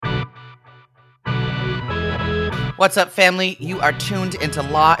What's up, family? You are tuned into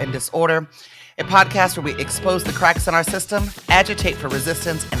Law and Disorder, a podcast where we expose the cracks in our system, agitate for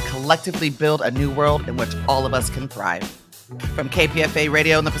resistance, and collectively build a new world in which all of us can thrive. From KPFA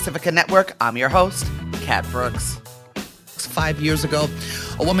Radio and the Pacifica Network, I'm your host, Kat Brooks. 5 years ago,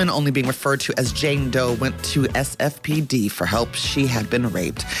 a woman only being referred to as Jane Doe went to SFPD for help. She had been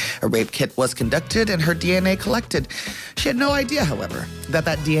raped. A rape kit was conducted and her DNA collected. She had no idea, however, that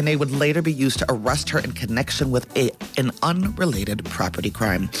DNA would later be used to arrest her in connection with an unrelated property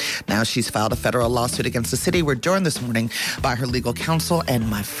crime. Now she's filed a federal lawsuit against the city. We're joined this morning by her legal counsel and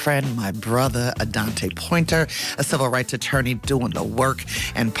my friend, my brother, Adante Pointer, a civil rights attorney doing the work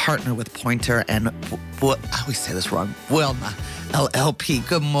and partner with Pointer and, I always say this wrong, Wilma LLP.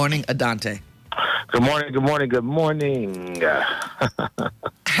 Good morning, Adante. Good morning.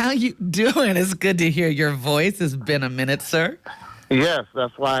 How you doing? It's good to hear your voice. It's been a minute, sir. Yes,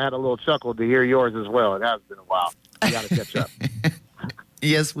 that's why I had a little chuckle to hear yours as well. It has been a while. You got to catch up.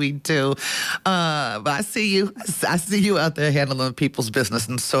 Yes, we do. But I see you. I see you out there handling people's business,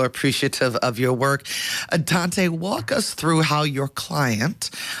 and so appreciative of your work. Dante, walk us through how your client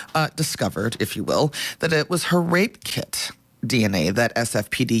discovered, if you will, that it was her rape kit DNA that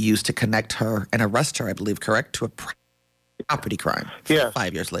SFPD used to connect her and arrest her, I believe, correct, to a property crime. Yes.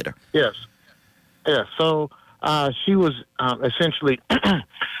 5 years later. Yes. Yeah. So she was essentially,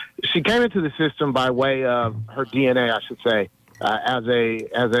 she came into the system by way of her DNA, I should say. As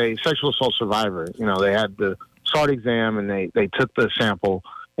a sexual assault survivor. You know, they had the SART exam and they took the sample,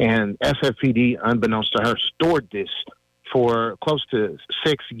 and SFPD, unbeknownst to her, stored this for close to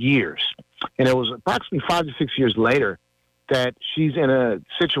 6 years. And it was approximately 5 to 6 years later that she's in a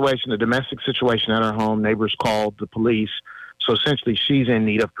domestic situation at her home. Neighbors called the police. So essentially she's in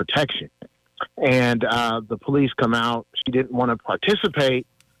need of protection. And the police come out. She didn't want to participate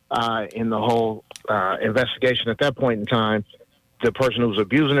in the whole investigation at that point in time. The person who's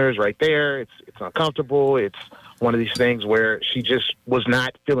abusing her is right there. It's uncomfortable. It's one of these things where she just was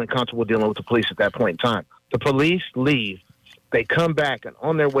not feeling comfortable dealing with the police at that point in time. The police leave. They come back, and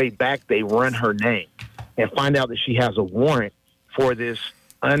on their way back, they run her name and find out that she has a warrant for this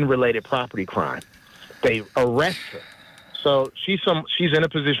unrelated property crime. They arrest her. So she's in a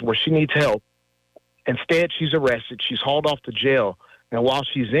position where she needs help. Instead, she's arrested. She's hauled off to jail. And while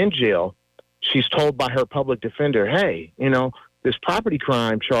she's in jail, she's told by her public defender, hey, you know, this property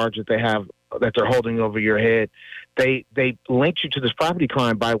crime charge that they're holding over your head, they linked you to this property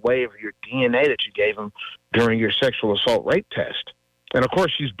crime by way of your DNA that you gave them during your sexual assault rape test. And of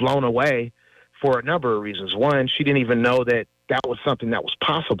course, she's blown away for a number of reasons. One, she didn't even know that was something that was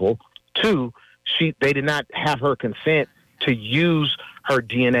possible. Two, they did not have her consent to use her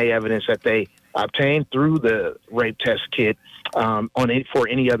DNA evidence that they obtained through the rape test kit for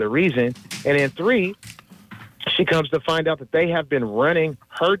any other reason. And then three, she comes to find out that they have been running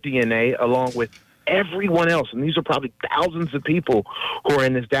her DNA along with everyone else, and these are probably thousands of people who are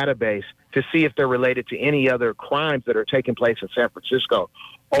in this database, to see if they're related to any other crimes that are taking place in San Francisco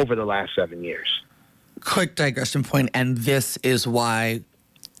over the last 7 years. Quick digression point, and this is why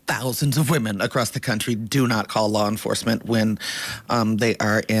thousands of women across the country do not call law enforcement when they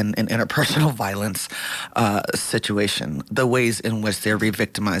are in an interpersonal violence situation. The ways in which they're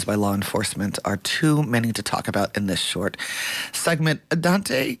re-victimized by law enforcement are too many to talk about in this short segment.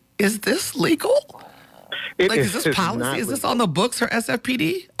 Dante, is this legal? Is this policy? Is this on the books for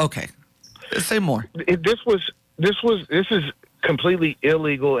SFPD? Okay. Say more. This is completely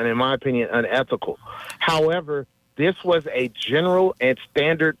illegal and, in my opinion, unethical. However, this was a general and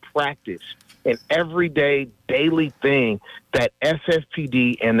standard practice, an everyday, daily thing that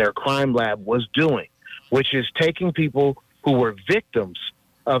SFPD and their crime lab was doing, which is taking people who were victims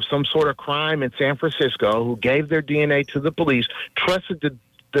of some sort of crime in San Francisco, who gave their DNA to the police, trusted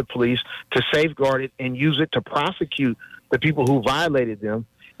the police to safeguard it and use it to prosecute the people who violated them.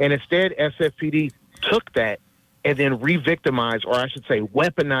 And instead, SFPD took that and then re-victimized, or I should say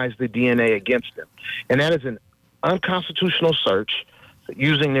weaponized the DNA against them. And that is an unconstitutional search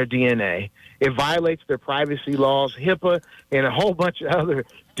using their DNA. It violates their privacy laws, HIPAA, and a whole bunch of other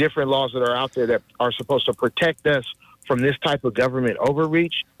different laws that are out there that are supposed to protect us from this type of government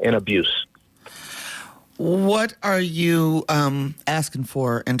overreach and abuse. What are you asking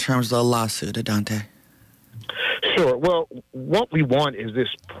for in terms of a lawsuit, Adante? Sure. Well, what we want is this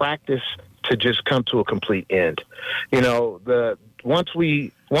practice to just come to a complete end. You know, once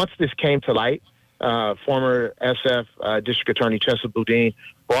this came to light, former SF District Attorney Chester Boudin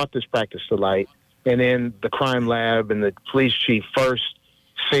brought this practice to light, and then the crime lab and the police chief first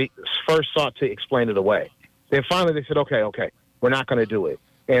sought to explain it away. Then finally they said, okay, we're not going to do it.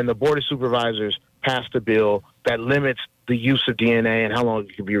 And the Board of Supervisors passed a bill that limits the use of DNA and how long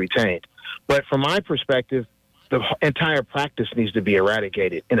it can be retained. But from my perspective, the entire practice needs to be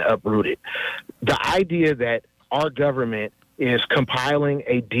eradicated and uprooted. The idea that our government is compiling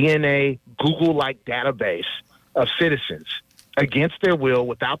a DNA Google-like database of citizens against their will,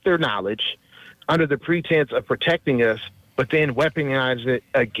 without their knowledge, under the pretense of protecting us, but then weaponize it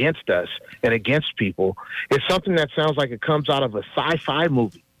against us and against people, is something that sounds like it comes out of a sci-fi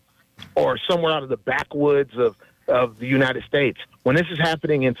movie or somewhere out of the backwoods of the United States, when this is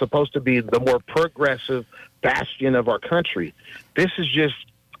happening and supposed to be the more progressive bastion of our country. This is just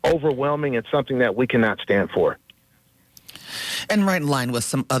overwhelming and something that we cannot stand for. And right in line with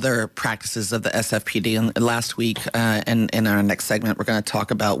some other practices of the SFPD. And last week, and in our next segment, we're going to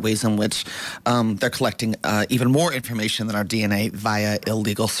talk about ways in which they're collecting even more information than our DNA via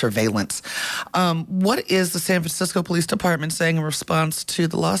illegal surveillance. What is the San Francisco Police Department saying in response to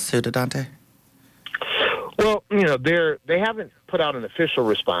the lawsuit, Adante? Well, they haven't put out an official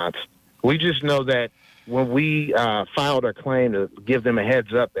response. We just know that when we filed our claim to give them a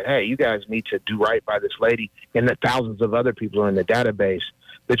heads up that, hey, you guys need to do right by this lady and that thousands of other people are in the database,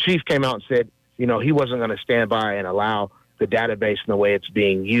 the chief came out and said, he wasn't going to stand by and allow the database in the way it's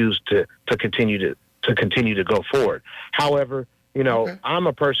being used to continue to go forward. However, okay. I'm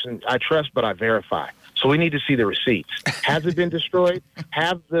a person, I trust, but I verify. So we need to see the receipts. Has it been destroyed?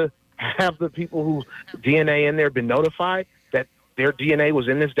 Have the people whose DNA in there been notified that their DNA was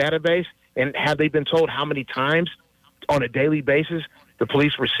in this database? And have they been told how many times on a daily basis the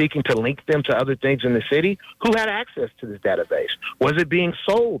police were seeking to link them to other things in the city? Who had access to this database? Was it being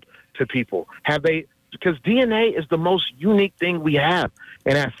sold to people? Because DNA is the most unique thing we have.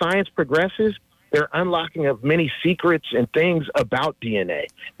 And as science progresses, they're unlocking of many secrets and things about DNA.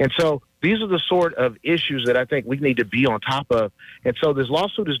 And so these are the sort of issues that I think we need to be on top of. And so this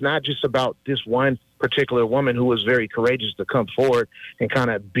lawsuit is not just about this one particular woman who was very courageous to come forward and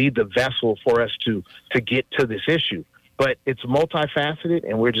kind of be the vessel for us to get to this issue. But it's multifaceted,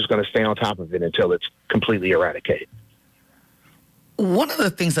 and we're just going to stay on top of it until it's completely eradicated. One of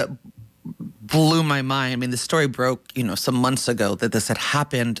the things that blew my mind, I mean, the story broke, some months ago that this had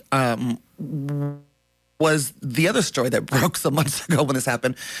happened, was the other story that broke some months ago when this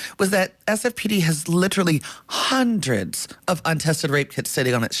happened, was that SFPD has literally hundreds of untested rape kits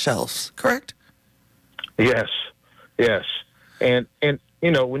sitting on its shelves, correct? Yes. And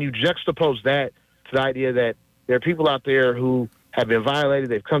when you juxtapose that to the idea that there are people out there who have been violated,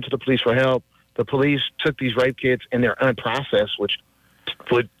 they've come to the police for help, the police took these rape kits and they're unprocessed, which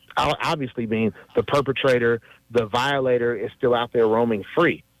would obviously mean the perpetrator, the violator is still out there roaming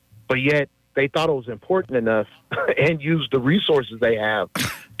free. But yet they thought it was important enough and used the resources they have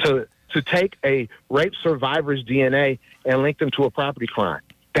to take a rape survivor's DNA and link them to a property crime.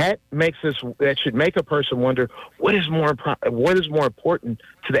 That should make a person wonder, what is more important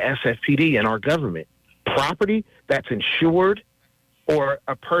to the SFPD and our government? Property that's insured, or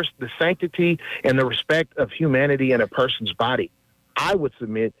the sanctity and the respect of humanity in a person's body? I would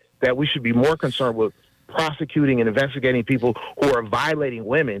submit that we should be more concerned with prosecuting and investigating people who are violating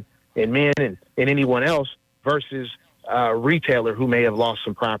women and men and anyone else versus a retailer who may have lost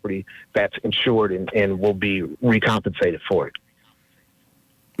some property that's insured and will be recompensated for it.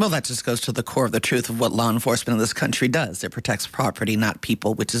 Well, that just goes to the core of the truth of what law enforcement in this country does. It protects property, not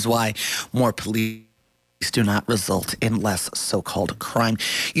people, which is why more police do not result in less so-called crime.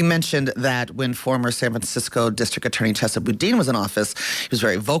 You mentioned that when former San Francisco District Attorney Chesa Boudin was in office, he was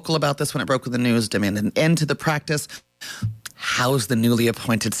very vocal about this when it broke with the news, demanded an end to the practice. How's the newly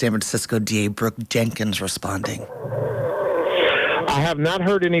appointed San Francisco DA Brooke Jenkins responding? I have not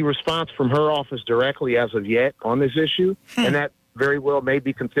heard any response from her office directly as of yet on this issue, and that very well may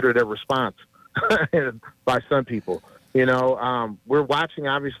be considered a response by some people. We're watching,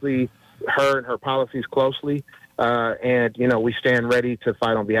 obviously, her and her policies closely, and we stand ready to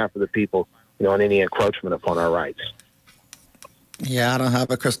fight on behalf of the people, on any encroachment upon our rights. Yeah, I don't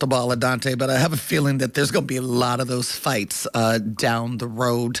have a crystal ball, Adante, but I have a feeling that there's going to be a lot of those fights down the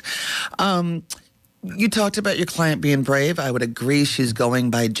road. You talked about your client being brave. I would agree she's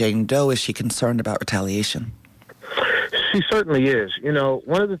going by Jane Doe. Is she concerned about retaliation? She certainly is.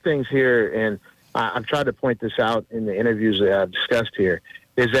 One of the things here, and I've tried to point this out in the interviews that I've discussed here,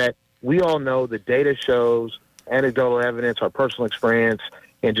 is that we all know the data shows, anecdotal evidence, our personal experience,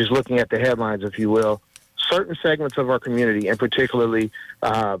 and just looking at the headlines, if you will, certain segments of our community, and particularly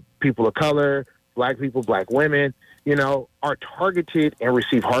people of color, black people, black women, are targeted and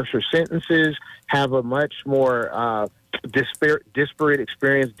receive harsher sentences, have a much more disparate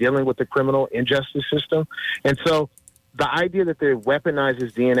experience dealing with the criminal injustice system. And so the idea that they weaponize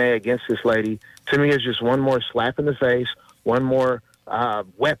his DNA against this lady, to me, is just one more slap in the face, one more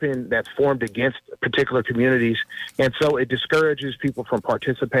weapon that's formed against particular communities. And so it discourages people from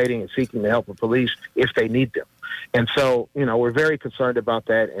participating and seeking the help of police if they need them. And so, we're very concerned about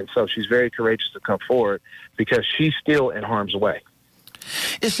that. And so she's very courageous to come forward because she's still in harm's way.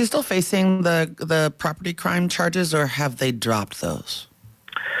 Is she still facing the property crime charges, or have they dropped those?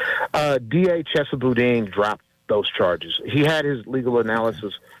 DA Chesapeake dropped those charges. He had his legal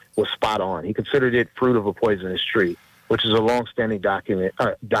analysis was spot on. He considered it fruit of a poisonous tree, which is a longstanding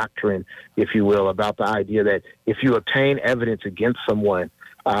doctrine, if you will, about the idea that if you obtain evidence against someone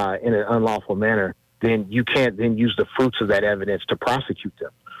in an unlawful manner, then you can't then use the fruits of that evidence to prosecute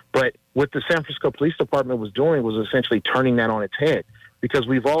them. But what the San Francisco Police Department was doing was essentially turning that on its head, because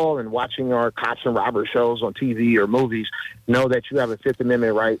we've all, in watching our cops and robbers shows on TV or movies, know that you have a Fifth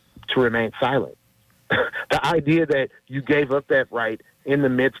Amendment right to remain silent. The idea that you gave up that right in the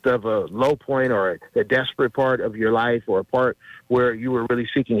midst of a low point or a desperate part of your life, or a part where you were really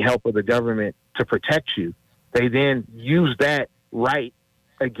seeking help of the government to protect you, they then use that right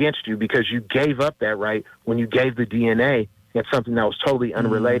against you because you gave up that right when you gave the DNA in something that was totally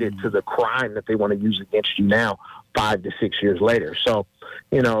unrelated to the crime that they want to use against you now, 5 to 6 years later. So,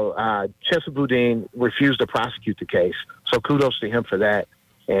 Chesapeake refused to prosecute the case. So kudos to him for that.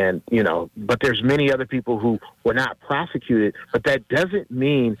 And, but there's many other people who were not prosecuted, but that doesn't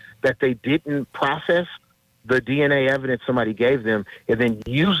mean that they didn't process the DNA evidence somebody gave them and then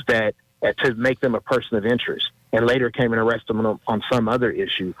use that to make them a person of interest, and later came and arrested them on some other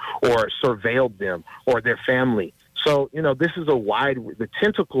issue, or surveilled them or their family. So, this is the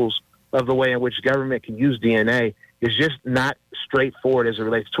tentacles of the way in which government can use DNA is just not straightforward as it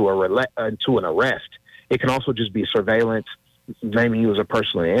relates to an arrest. It can also just be surveillance, naming you as a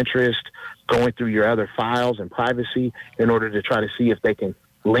person of interest, going through your other files and privacy in order to try to see if they can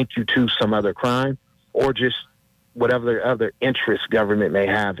link you to some other crime, or just whatever other interests government may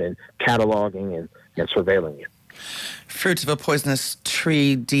have in cataloging and surveilling you. Fruits of a poisonous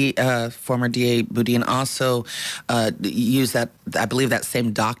tree, former DA Boudin also used that, I believe, that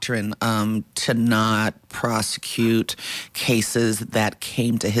same doctrine to not prosecute cases that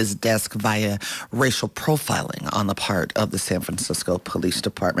came to his desk via racial profiling on the part of the San Francisco Police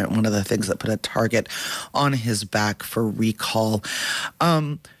Department. One of the things that put a target on his back for recall.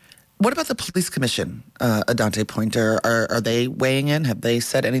 What about the police commission, Adante Pointer? Are they weighing in? Have they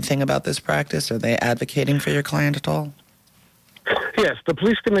said anything about this practice? Are they advocating for your client at all? Yes, the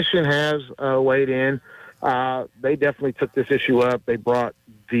police commission has weighed in. They definitely took this issue up. They brought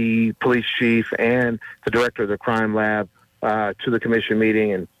the police chief and the director of the crime lab to the commission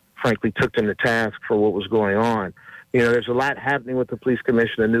meeting and, frankly, took them to task for what was going on. There's a lot happening with the police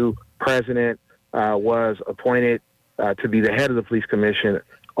commission. A new president was appointed to be the head of the police commission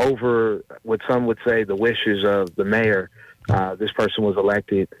over what some would say the wishes of the mayor. This person was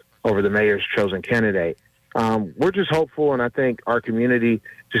elected over the mayor's chosen candidate. We're just hopeful, and I think our community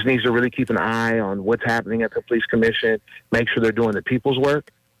just needs to really keep an eye on what's happening at the police commission, make sure they're doing the people's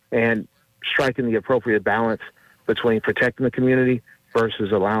work, and striking the appropriate balance between protecting the community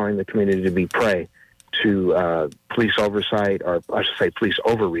versus allowing the community to be prey to police oversight, or I should say police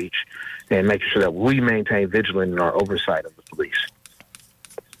overreach, and making sure that we maintain vigilance in our oversight of the police.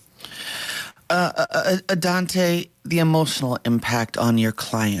 Adante, the emotional impact on your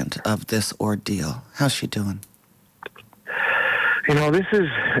client of this ordeal, how's she doing?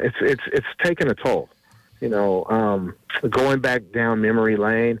 It's taken a toll. Going back down memory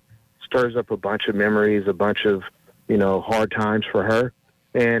lane stirs up a bunch of memories, a bunch of, hard times for her.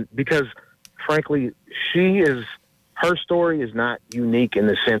 And because, frankly, her story is not unique in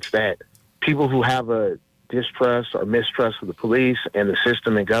the sense that people who have a distrust or mistrust of the police and the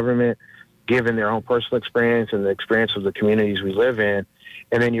system and government, given their own personal experience and the experience of the communities we live in,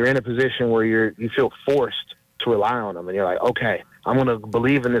 and then you're in a position where you feel forced to rely on them, and you're like, okay, I'm going to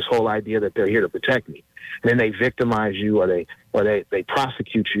believe in this whole idea that they're here to protect me, and then they victimize you, or they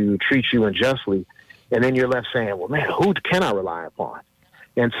prosecute you, treat you unjustly, and then you're left saying, well, man, who can I rely upon?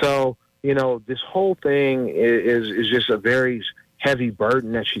 And so, this whole thing is just a very heavy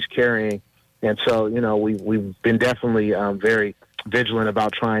burden that she's carrying, and so, we've been definitely very vigilant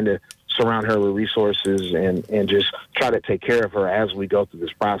about trying to surround her with resources and just try to take care of her as we go through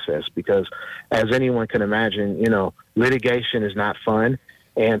this process, because as anyone can imagine, litigation is not fun.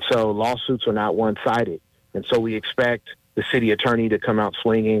 And so lawsuits are not one-sided. And so we expect the city attorney to come out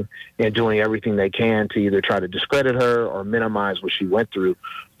swinging and doing everything they can to either try to discredit her or minimize what she went through,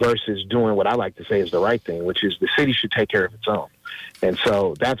 versus doing what I like to say is the right thing, which is the city should take care of its own. And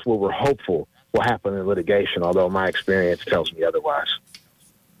so that's what we're hopeful will happen in litigation, although my experience tells me otherwise.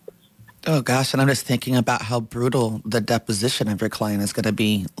 Oh, gosh. And I'm just thinking about how brutal the deposition of your client is going to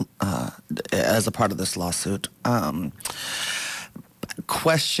be as a part of this lawsuit.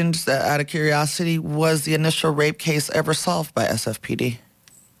 Questions out of curiosity, was the initial rape case ever solved by SFPD?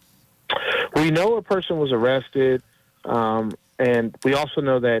 We know a person was arrested, and we also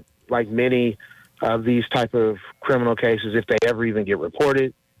know that, like many of these type of criminal cases, if they ever even get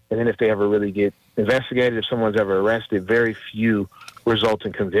reported, and then if they ever really get investigated, if someone's ever arrested, very few result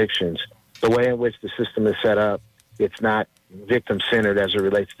in convictions. The way in which the system is set up, it's not victim-centered as it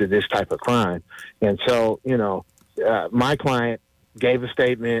relates to this type of crime. And so, my client gave a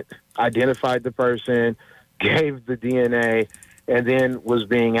statement, identified the person, gave the DNA, and then was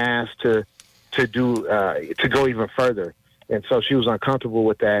being asked to go even further. And so she was uncomfortable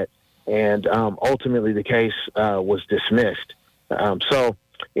with that, and ultimately the case was dismissed. So,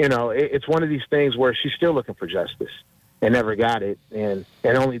 it's one of these things where she's still looking for justice and never got it, and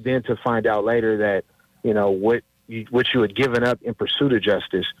only then to find out later that, what you had given up in pursuit of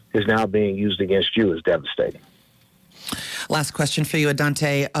justice is now being used against you is devastating. Last question for you,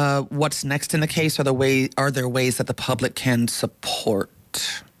 Adante. What's next in the case? Are there ways that the public can support?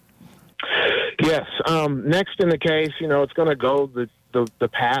 Yes. Next in the case, it's going to go the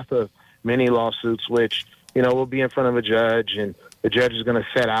path of many lawsuits, which, will be in front of a judge, and the judge is going to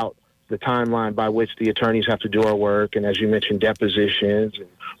set out the timeline by which the attorneys have to do our work. And as you mentioned, depositions and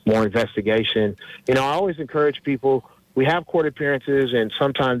more investigation. I always encourage people, we have court appearances, and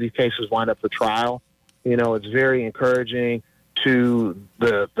sometimes these cases wind up for trial. It's very encouraging to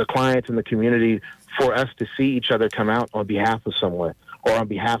the clients and the community for us to see each other come out on behalf of someone or on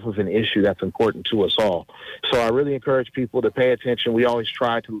behalf of an issue that's important to us all. So I really encourage people to pay attention. We always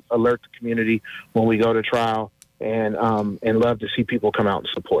try to alert the community when we go to trial, and love to see people come out and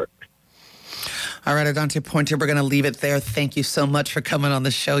support. All right, Adante Pointer, we're going to leave it there. Thank you so much for coming on the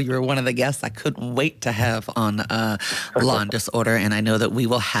show. You were one of the guests I couldn't wait to have on Law and Disorder, and I know that we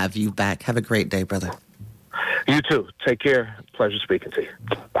will have you back. Have a great day, brother. You too. Take care. Pleasure speaking to you.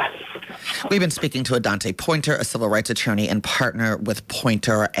 Bye. We've been speaking to Adante Pointer, a civil rights attorney and partner with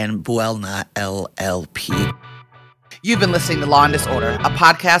Pointer and Buelna, LLP. You've been listening to Law and Disorder, a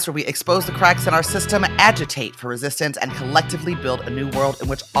podcast where we expose the cracks in our system, agitate for resistance, and collectively build a new world in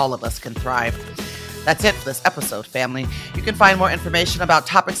which all of us can thrive. That's it for this episode, family. You can find more information about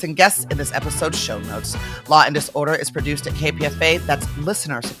topics and guests in this episode's show notes. Law and Disorder is produced at KPFA, that's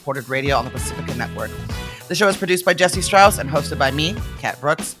listener-supported radio on the Pacifica Network. The show is produced by Jesse Strauss and hosted by me, Kat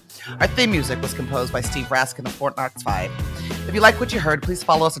Brooks. Our theme music was composed by Steve Raskin of Fort Knox 5. If you like what you heard, please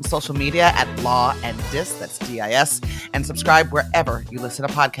follow us on social media at Law and Dis, that's D-I-S, and subscribe wherever you listen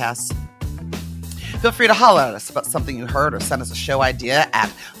to podcasts. Feel free to holler at us about something you heard or send us a show idea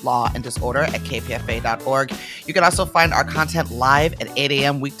at lawanddisorder@kpfa.org. You can also find our content live at 8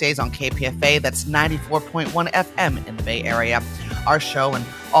 a.m. weekdays on KPFA. That's 94.1 FM in the Bay Area. Our show and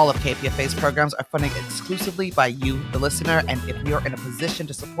all of KPFA's programs are funded exclusively by you, the listener. And if you're in a position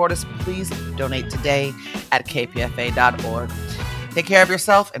to support us, please donate today at kpfa.org. Take care of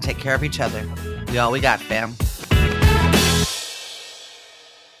yourself and take care of each other. We all we got, fam.